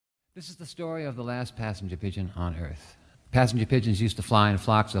This is the story of the last passenger pigeon on Earth. Passenger pigeons used to fly in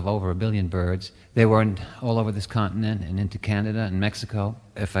flocks of over 1 billion birds. They were all over this continent and into Canada and Mexico.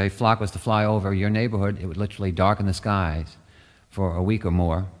 If a flock was to fly over your neighborhood, it would literally darken the skies for a week or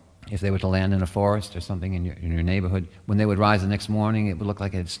more. If they were to land in a forest or something in your neighborhood, when they would rise the next morning, it would look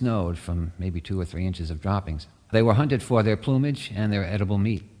like it had snowed from maybe 2 or 3 inches of droppings. They were hunted for their plumage and their edible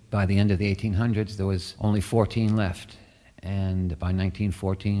meat. By the end of the 1800s, there was only 14 left. And by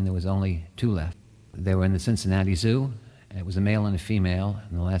 1914, there was only 2 left. They were in the Cincinnati Zoo. It was a male and a female,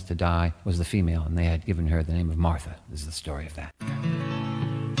 and the last to die was the female, and they had given her the name of Martha. This is the story of that.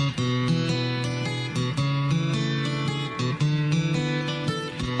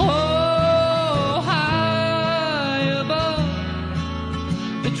 Oh, high above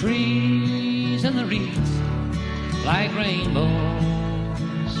the trees and the reeds, like rainbows,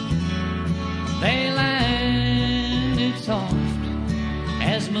 they landed soft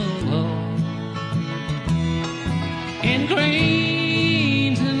as moonglow. In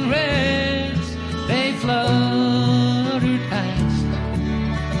greens and reds, they fluttered past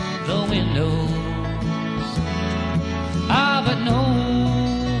the windows. Ah, but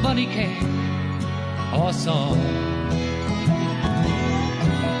nobody cared or saw,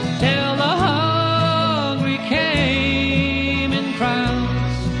 till the hungry came in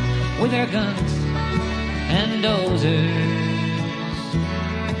crowds with their guns and dozers,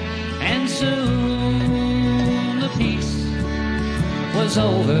 and soon the peace was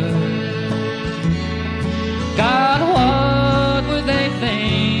over. God, what were they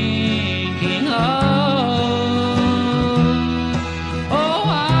thinking of? Oh,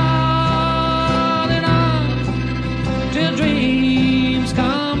 on and on till dreams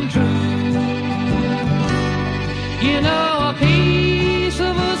come true. You know, a piece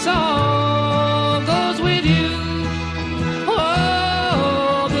of us all goes with you.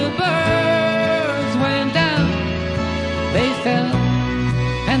 Oh, the birds went down, they fell,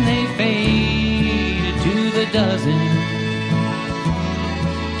 and they faded to the dozen,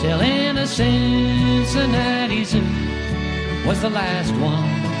 till in a Cincinnati Zoo was the last one.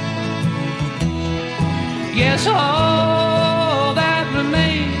 Yes, all that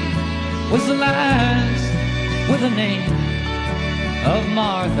remained was the last with the name of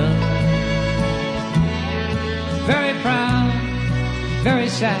Martha. Very proud, very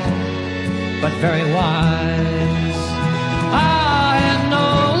sad, but very wise. Ah, and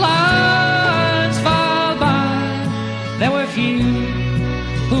no lines filed by. There were few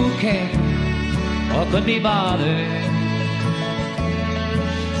who cared or could be bothered.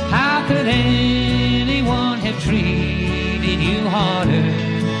 How could anyone have treated you harder?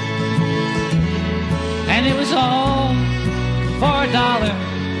 And it was all for $1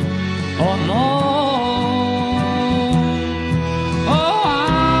 or more. Oh,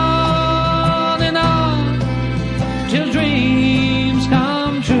 on and on till dreams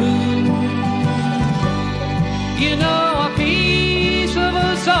come true. You know, a piece of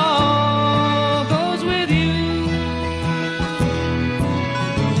us all goes with you.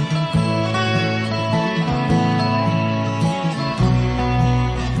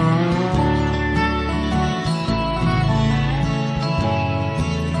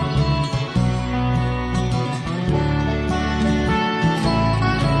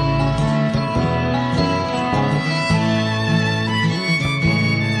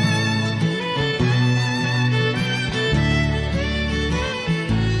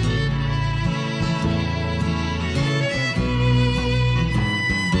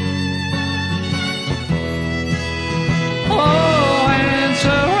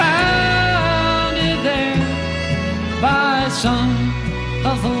 Some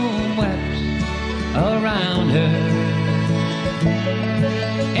of whom wept around her.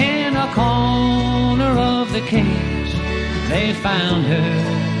 In a corner of the cage they found her.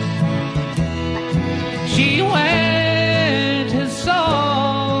 She went as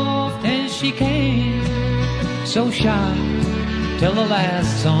soft as she came, so shy till the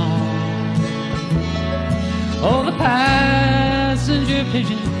last song. Oh, the passenger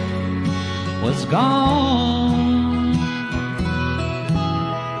pigeon was gone.